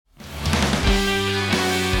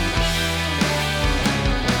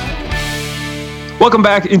Welcome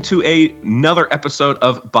back into another episode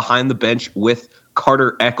of Behind the Bench with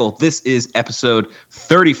Carter Eckel. This is episode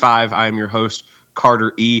 35. I am your host,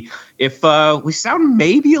 Carter E. If we sound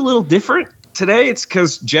maybe a little different today, it's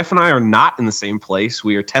because Jeff and I are not in the same place.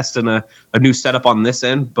 We are testing a new setup on this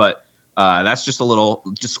end, but that's just a little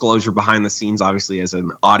disclosure behind the scenes. Obviously, as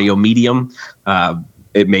an audio medium,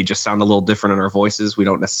 it may just sound a little different in our voices. We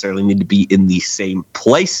don't necessarily need to be in the same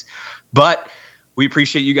place, but we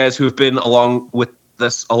appreciate you guys who have been along with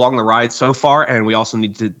us along the ride so far, and we also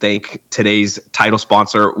need to thank today's title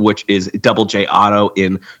sponsor, which is Double J Auto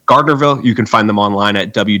in Gardnerville. You can find them online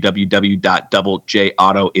at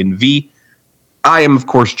www.doublejautonv. I am, of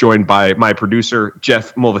course, joined by my producer,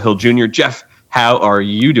 Jeff Mulvihill Jr. Jeff, how are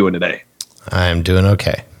you doing today? I am doing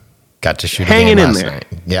okay. Got to shoot a game last night.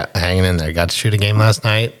 Yeah, hanging in there. Got to shoot a game last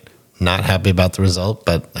night. Not happy about the result,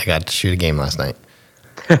 but I got to shoot a game last night.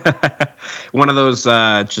 One of those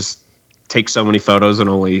just take so many photos and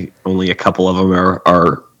only a couple of them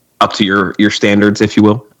are up to your standards, if you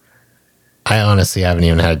will. I honestly haven't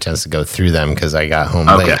even had a chance to go through them because I got home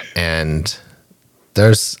late, and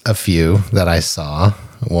there's a few that I saw.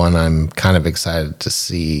 One I'm kind of excited to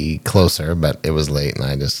see closer, but it was late and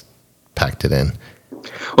I just packed it in.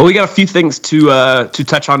 Well, we got a few things to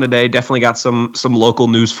touch on today. Definitely got some local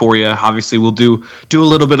news for you. Obviously, we'll do a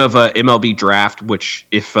little bit of a MLB draft, which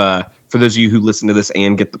if for those of you who listen to this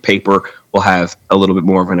and get the paper, we'll have a little bit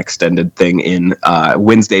more of an extended thing in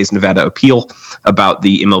Wednesday's Nevada Appeal about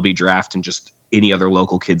the MLB draft and just any other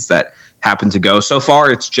local kids that happen to go. So far,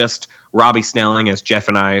 it's just Robbie Snelling, as Jeff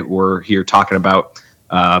and I were here talking about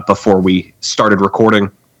before we started recording.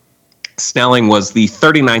 Snelling was the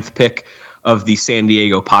 39th pick of the San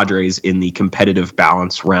Diego Padres in the competitive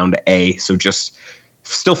balance round A. So just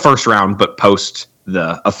still first round, but post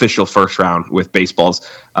the official first round with baseball's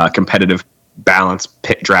competitive balance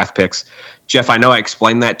draft picks. Jeff, I know I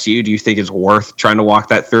explained that to you. Do you think it's worth trying to walk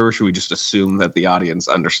that through, or should we just assume that the audience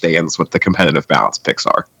understands what the competitive balance picks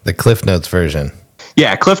are? The Cliff Notes version.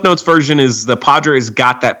 Yeah, Cliff Notes version is the Padres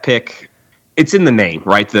got that pick. It's in the name,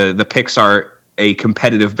 right? The picks are a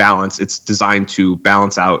competitive balance. It's designed to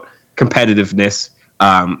balance out competitiveness,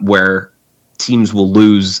 where teams will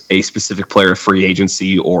lose a specific player of free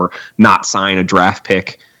agency or not sign a draft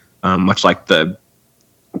pick, much like the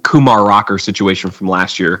Kumar Rocker situation from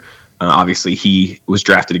last year. Obviously, he was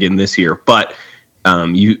drafted again this year, but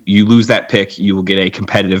you lose that pick, you will get a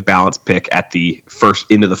competitive balance pick at the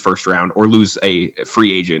end of the first round, or lose a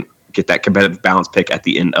free agent, get that competitive balance pick at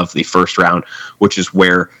the end of the first round, which is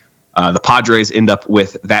where the Padres end up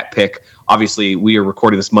with that pick. Obviously, we are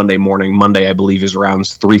recording this Monday morning. Monday, I believe, is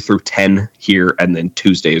rounds 3 through 10 here, and then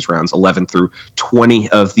Tuesday is rounds 11 through 20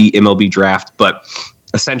 of the MLB draft. But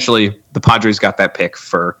essentially, the Padres got that pick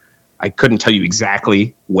for, I couldn't tell you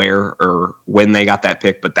exactly where or when they got that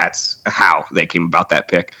pick, but that's how they came about that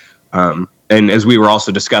pick. And as we were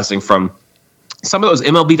also discussing from some of those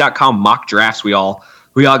MLB.com mock drafts we all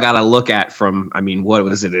got to look at from, what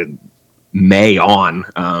was it, in May on,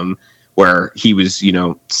 where he was,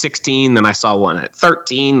 16. Then I saw one at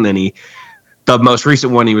 13. Then the most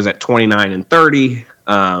recent one, he was at 29 and 30.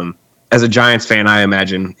 As a Giants fan, I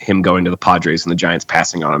imagine him going to the Padres and the Giants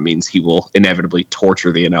passing on him means he will inevitably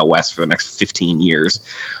torture the NL West for the next 15 years.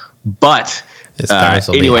 But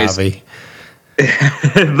anyways, the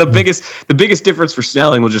biggest difference for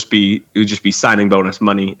Snelling will just be signing bonus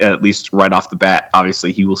money, at least right off the bat.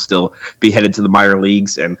 Obviously, he will still be headed to the minor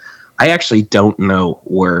leagues, and I actually don't know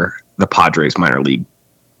where the Padres minor league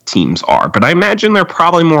teams are, but I imagine they're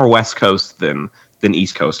probably more West Coast than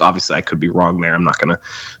East Coast. Obviously, I could be wrong there. I'm not going to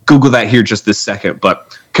Google that here just this second,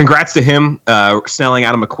 but congrats to him. Snelling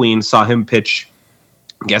out of McQueen, saw him pitch,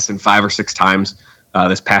 I'm guessing 5 or 6 times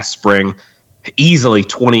this past spring. Easily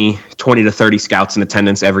 20 to 30 scouts in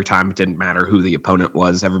attendance every time. It didn't matter who the opponent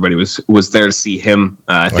was. Everybody was there to see him.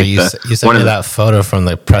 You sent me that photo from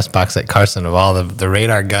the press box at Carson of all the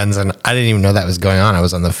radar guns, and I didn't even know that was going on. I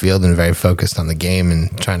was on the field and very focused on the game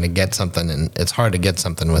and trying to get something, and it's hard to get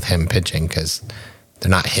something with him pitching because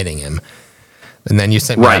they're not hitting him. And then you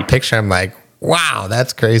sent me that picture. I'm like, wow,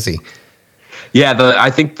 that's crazy. Yeah,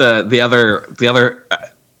 I think the other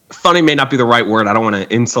funny may not be the right word. I don't want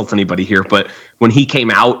to insult anybody here, but when he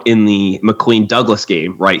came out in the McQueen Douglas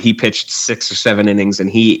game, right, he pitched 6 or 7 innings, and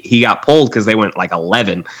he got pulled because they went like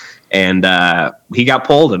 11, and he got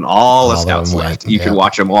pulled, and all the scouts left. You could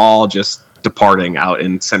watch them all just departing out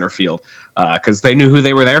in center field because they knew who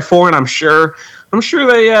they were there for, and I'm sure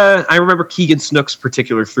they. I remember Keegan Snooks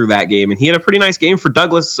particular through that game, and he had a pretty nice game for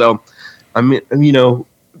Douglas. So,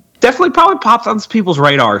 definitely probably popped on some people's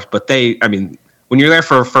radars, but when you're there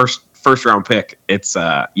for a first first round pick, it's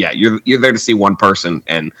you're there to see one person,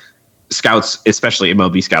 and scouts, especially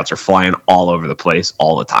MLB scouts, are flying all over the place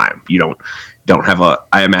all the time. You don't have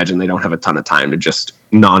I imagine they don't have a ton of time to just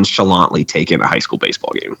nonchalantly take in a high school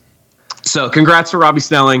baseball game. So congrats to Robbie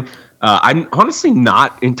Snelling. I'm honestly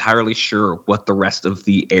not entirely sure what the rest of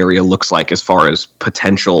the area looks like as far as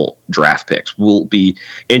potential draft picks. We'll be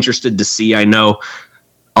interested to see. I know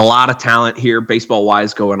a lot of talent here,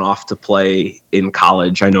 baseball-wise, going off to play in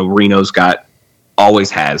college. I know Reno's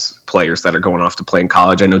always has players that are going off to play in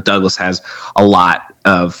college. I know Douglas has a lot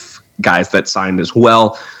of guys that signed as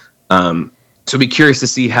well. So be curious to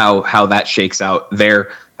see how that shakes out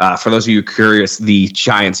there. For those of you curious, the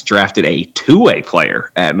Giants drafted a two-way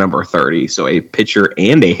player at number 30, so a pitcher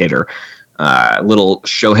and a hitter. Little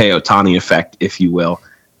Shohei Ohtani effect, if you will.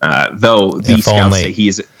 Though the scouts say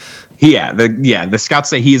the scouts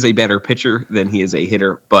say he is a better pitcher than he is a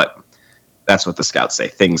hitter, but that's what the scouts say.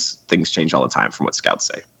 Things change all the time from what scouts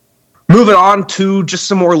say. Moving on to just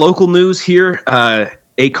some more local news here.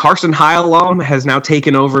 A Carson High alum has now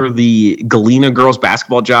taken over the Galena girls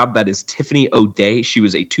basketball job. That is Tiffany O'Day. She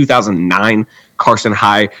was a 2009 Carson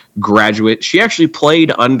High graduate. She actually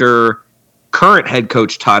played under current head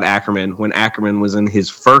coach Todd Ackerman when Ackerman was in his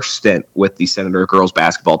first stint with the Senator girls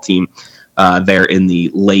basketball team there in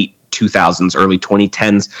the late 2000s, early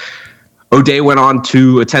 2010s. O'Day went on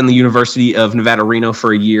to attend the University of Nevada, Reno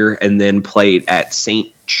for a year and then played at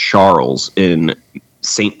St. Charles in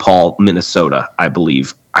St. Paul, Minnesota. I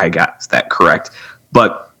believe I got that correct.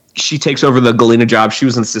 But she takes over the Galena job. She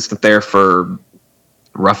was an assistant there for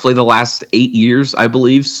roughly the last 8 years, I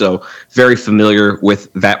believe. So very familiar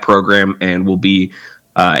with that program and will be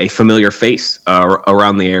a familiar face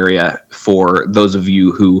around the area for those of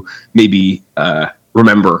you who maybe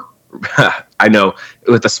remember. I know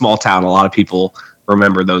with a small town, a lot of people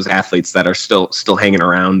remember those athletes that are still hanging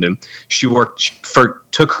around. And she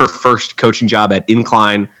took her first coaching job at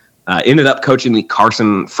Incline, ended up coaching the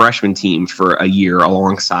Carson freshman team for a year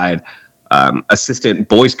alongside assistant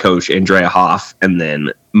boys coach Andrea Hoff, and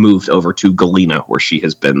then moved over to Galena, where she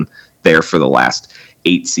has been there for the last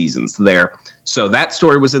 8 seasons there. So that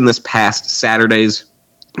story was in this past Saturday's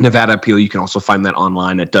Nevada Appeal. You can also find that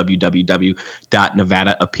online at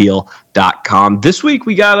www.nevadaappeal.com. This week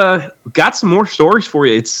we got some more stories for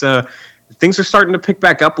you. It's things are starting to pick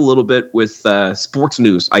back up a little bit with sports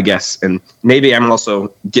news, I guess, and maybe I'm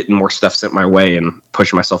also getting more stuff sent my way and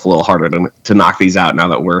pushing myself a little harder to knock these out now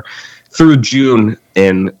that we're through June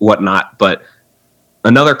and whatnot. But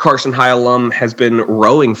another Carson High alum has been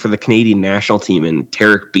rowing for the Canadian national team, and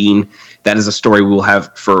Tarek Bean. That is a story we will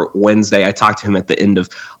have for Wednesday. I talked to him at the end of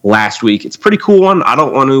last week. It's a pretty cool one. I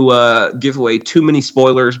don't want to give away too many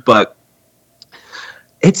spoilers, but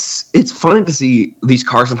it's fun to see these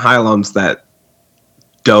Carson High alums that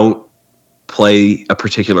don't play a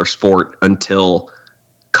particular sport until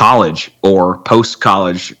college or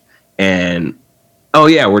post-college, and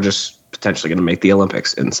we're just potentially going to make the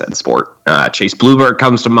Olympics in said sport. Chase Bluebird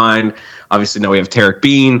comes to mind. Obviously, now we have Tarek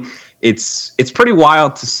Bean. It's pretty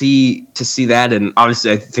wild to see that, and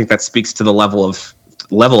obviously, I think that speaks to the level of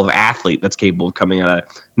athlete that's capable of coming out of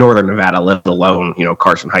Northern Nevada, let alone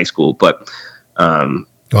Carson High School. But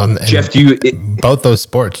Jeff, both those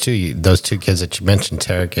sports too? Those two kids that you mentioned,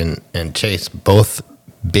 Tarek and Chase, both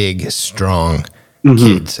big, strong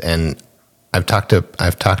kids, and I've talked to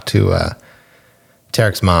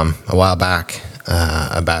Tarek's mom a while back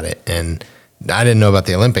about it, and I didn't know about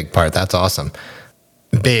the Olympic part. That's awesome.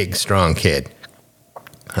 Big, strong kid.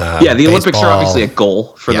 The Olympics are obviously a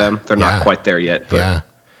goal for them. They're not quite there yet. But. Yeah,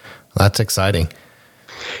 that's exciting.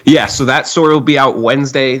 Yeah, so that story will be out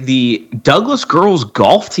Wednesday. The Douglas girls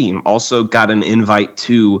golf team also got an invite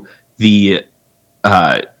to the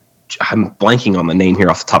I'm blanking on the name here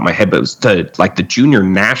off the top of my head, but it was the junior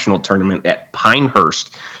national tournament at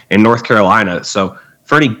Pinehurst in North Carolina. So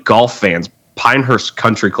for any golf fans, Pinehurst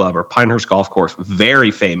Country Club or Pinehurst Golf Course,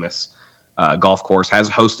 very famous golf course, has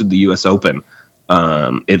hosted the U.S. Open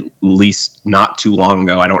at least not too long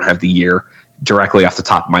ago. I don't have the year directly off the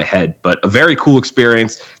top of my head, but a very cool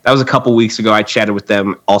experience. That was a couple weeks ago. I chatted with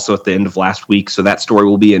them also at the end of last week. So that story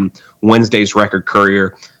will be in Wednesday's Record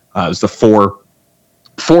Courier. It was the four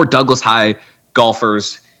Douglas High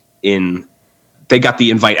golfers they got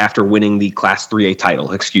the invite after winning the Class 3A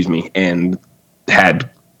title, and had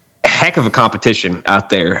a heck of a competition out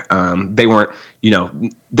there. They weren't,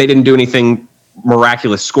 they didn't do anything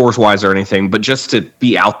miraculous scores wise or anything, but just to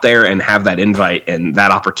be out there and have that invite and that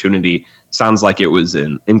opportunity sounds like it was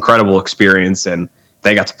an incredible experience. And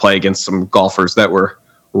they got to play against some golfers that were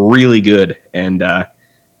really good, and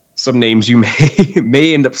some names you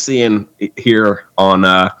may end up seeing here on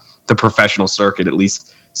the the professional circuit. At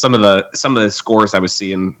least some of the scores I was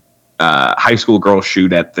seeing high school girls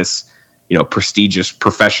shoot at this, prestigious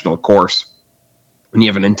professional course. When you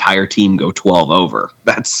have an entire team go 12 over,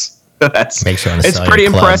 that's it's pretty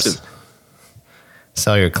impressive.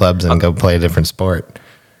 Sell your clubs and go play a different sport.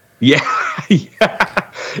 Yeah.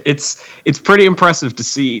 It's pretty impressive to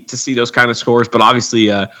see those kind of scores, but obviously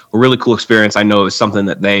a really cool experience. I know it was something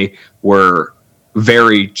that they were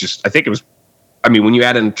very I think it was, when you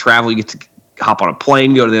add in travel, you get to hop on a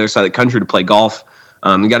plane, go to the other side of the country to play golf.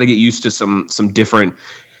 You got to get used to some different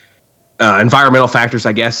environmental factors,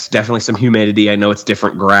 I guess. Definitely some humidity. I know it's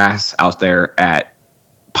different grass out there at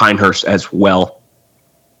Pinehurst as well,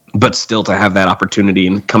 but still to have that opportunity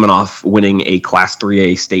and coming off winning a Class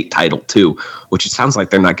 3A state title too, which it sounds like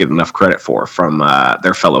they're not getting enough credit for from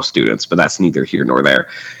their fellow students, but that's neither here nor there.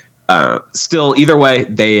 Still, either way,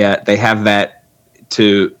 they have that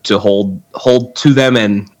to hold to them,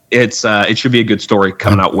 and it should be a good story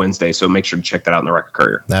coming out Wednesday. So make sure to check that out in the Record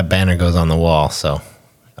Courier. That banner goes on the wall,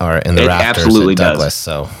 or in the rafters absolutely at Douglas.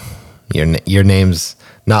 Does. So your name's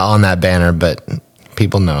not on that banner, but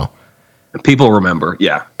people know. People remember,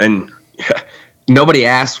 yeah. And nobody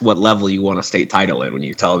asks what level you want a state title in when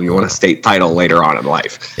you tell them you want a state title later on in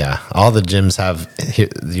life. Yeah, all the gyms have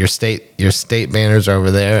your state banners are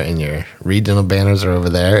over there, and your regional banners are over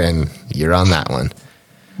there, and you're on that one.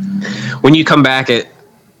 When you come back at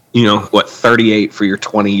 38 for your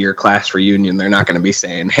 20-year class reunion, they're not going to be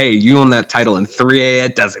saying, hey, you own that title in 3A,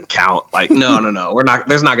 it doesn't count. Like, no, we're not.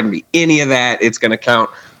 There's not going to be any of that. It's going to count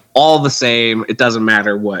all the same. It doesn't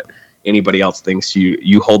matter what anybody else thinks.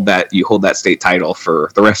 You hold that state title for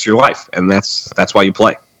the rest of your life, and that's why you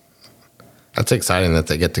play. That's exciting that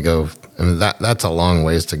they get to go. That's a long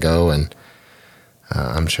ways to go, and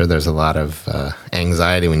I'm sure there's a lot of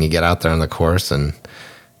anxiety when you get out there on the course and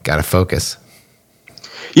got to focus.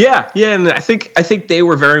 Yeah, and I think they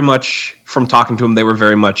were very much, from talking to them, they were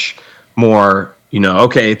very much more,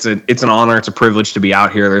 okay, it's an honor, it's a privilege to be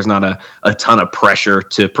out here. There's not a ton of pressure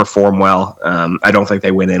to perform well. I don't think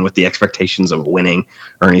they went in with the expectations of winning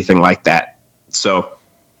or anything like that. So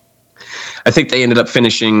I think they ended up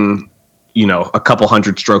finishing, a couple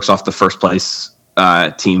hundred strokes off the first place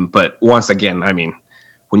team. But once again,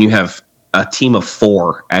 when you have a team of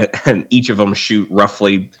 4 and each of them shoot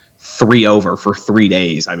roughly 3 over for 3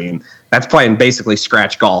 days. That's playing basically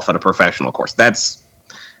scratch golf at a professional course. That's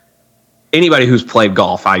anybody who's played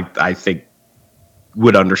golf, I think,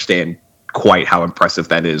 would understand quite how impressive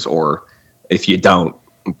that is. Or if you don't,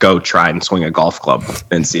 go try and swing a golf club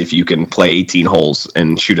and see if you can play 18 holes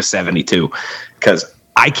and shoot a 72. Because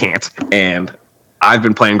I can't, and I've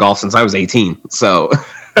been playing golf since I was 18. So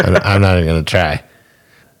I'm not even going to try.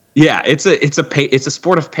 Yeah, it's a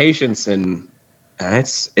sport of patience, and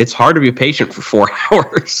it's hard to be patient for 4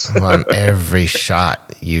 hours. On every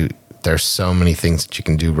shot, there's so many things that you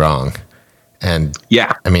can do wrong, and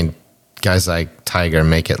yeah, guys like Tiger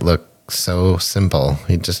make it look so simple.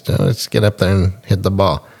 You just get up there and hit the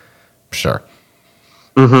ball. Sure.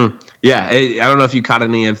 Mm-hmm. Yeah, I don't know if you caught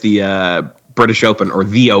any of the British Open or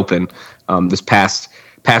the Open this past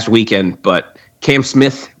weekend, but Cam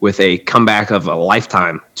Smith with a comeback of a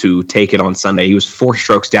lifetime to take it on Sunday. He was 4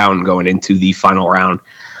 strokes down going into the final round.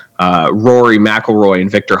 Rory McIlroy and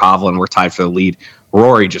Victor Hovland were tied for the lead.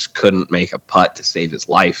 Rory just couldn't make a putt to save his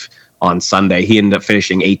life on Sunday. He ended up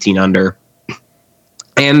finishing 18 under.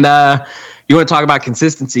 And you want to talk about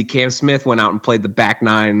consistency? Cam Smith went out and played the back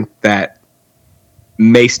 9 that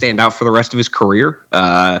may stand out for the rest of his career.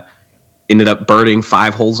 Ended up birding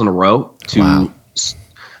 5 holes in a row to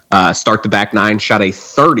start the back 9, shot a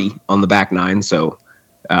 30 on the back 9, so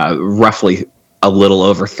roughly a little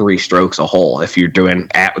over 3 strokes a hole if you're doing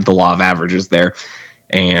at the law of averages there.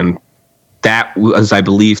 And that was, I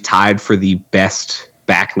believe, tied for the best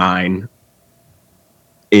back 9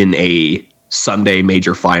 in a Sunday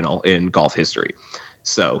major final in golf history.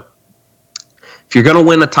 So if you're going to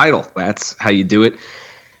win a title, that's how you do it.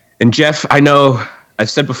 And Jeff, I know I've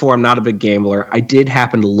said before I'm not a big gambler. I did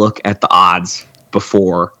happen to look at the odds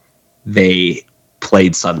before they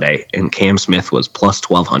played Sunday, and Cam Smith was plus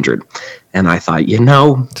 1,200. And I thought,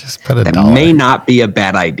 just put that $1. May not be a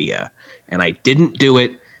bad idea. And I didn't do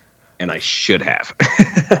it, and I should have.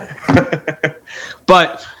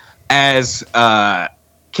 But as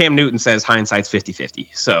Cam Newton says, hindsight's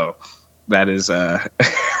 50-50. So that is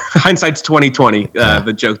hindsight's 20/20.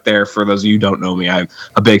 The joke there, for those of you who don't know me, I'm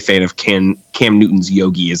a big fan of Cam Newton's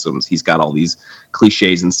yogiisms. He's got all these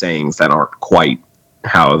cliches and sayings that aren't quite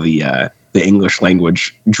how the English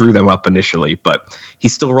language drew them up initially, but he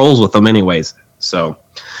still rolls with them anyways. So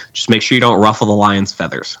just make sure you don't ruffle the lion's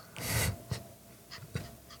feathers.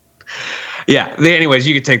 Yeah. Anyways,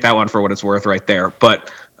 you could take that one for what it's worth right there.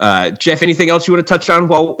 But Jeff, anything else you want to touch on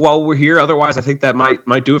while we're here? Otherwise, I think that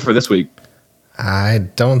might do it for this week. I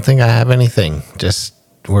don't think I have anything. Just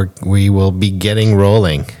we will be getting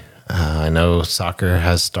rolling. I know soccer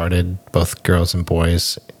has started, both girls and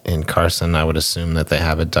boys in Carson. I would assume that they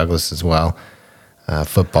have at Douglas as well.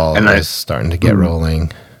 Football is starting to get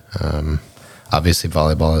rolling. Obviously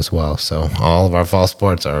volleyball as well. So all of our fall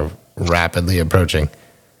sports are rapidly approaching.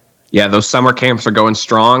 Yeah, those summer camps are going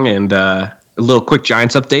strong. And a little quick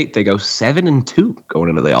Giants update: they go 7-2 going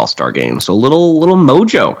into the All-Star game. So a little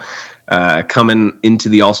mojo coming into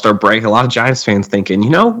the All-Star break. A lot of Giants fans thinking,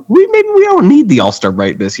 maybe we don't need the All-Star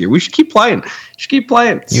break this year. We should keep playing.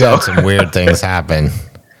 You had some weird things happen.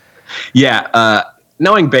 Yeah,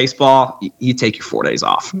 knowing baseball, you take your 4 days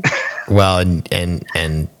off. Well,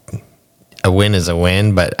 and a win is a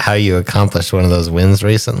win, but how you accomplished one of those wins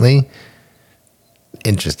recently,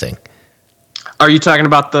 interesting. Are you talking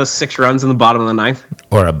about the 6 runs in the bottom of the ninth?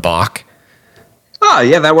 Or a balk? Oh,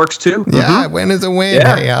 yeah, that works too. Yeah, a win is a win.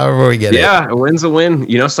 Yeah. Hey, however we get it. Yeah, a win's a win.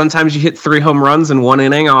 Sometimes you hit 3 home runs in 1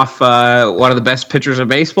 inning off one of the best pitchers of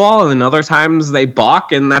baseball, and then other times they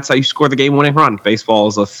balk, and that's how you score the game-winning run. Baseball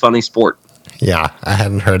is a funny sport. Yeah, I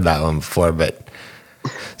hadn't heard that one before, but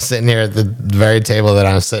sitting here at the very table that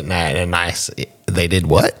I'm sitting at, and they did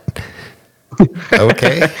what?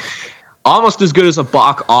 Okay. Almost as good as a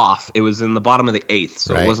balk off. It was in the bottom of the 8th,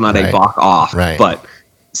 so it was not a balk off, but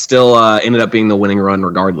still ended up being the winning run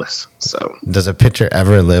regardless. So, does a pitcher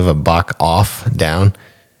ever live a balk off down?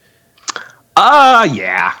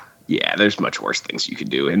 Yeah, there's much worse things you could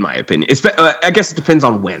do, in my opinion. I guess it depends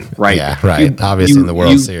on when, right? Yeah, right. Obviously, in the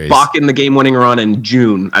World Series. Balk in the game-winning run in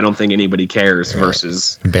June, I don't think anybody cares,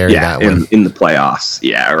 versus bury that one in the playoffs.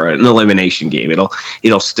 Yeah, or an elimination game. It'll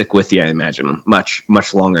stick with you, I imagine, much,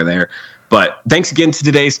 much longer there. But thanks again to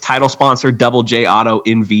today's title sponsor, Double J Auto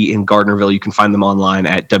NV in Gardnerville. You can find them online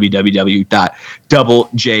at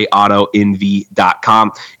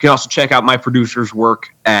www.doublejautonv.com. You can also check out my producer's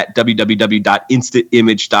work at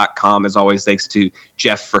www.instantimage.com. As always, thanks to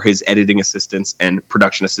Jeff for his editing assistance and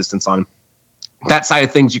production assistance on that side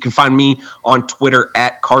of things. You can find me on Twitter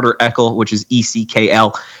at Carter Eckel, which is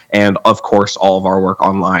ECKL. And of course, all of our work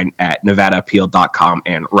online at NevadaAppeal.com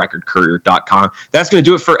and RecordCourier.com. That's going to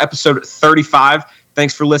do it for episode 35.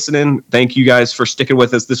 Thanks for listening. Thank you guys for sticking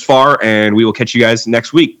with us this far, and we will catch you guys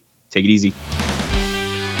next week. Take it easy.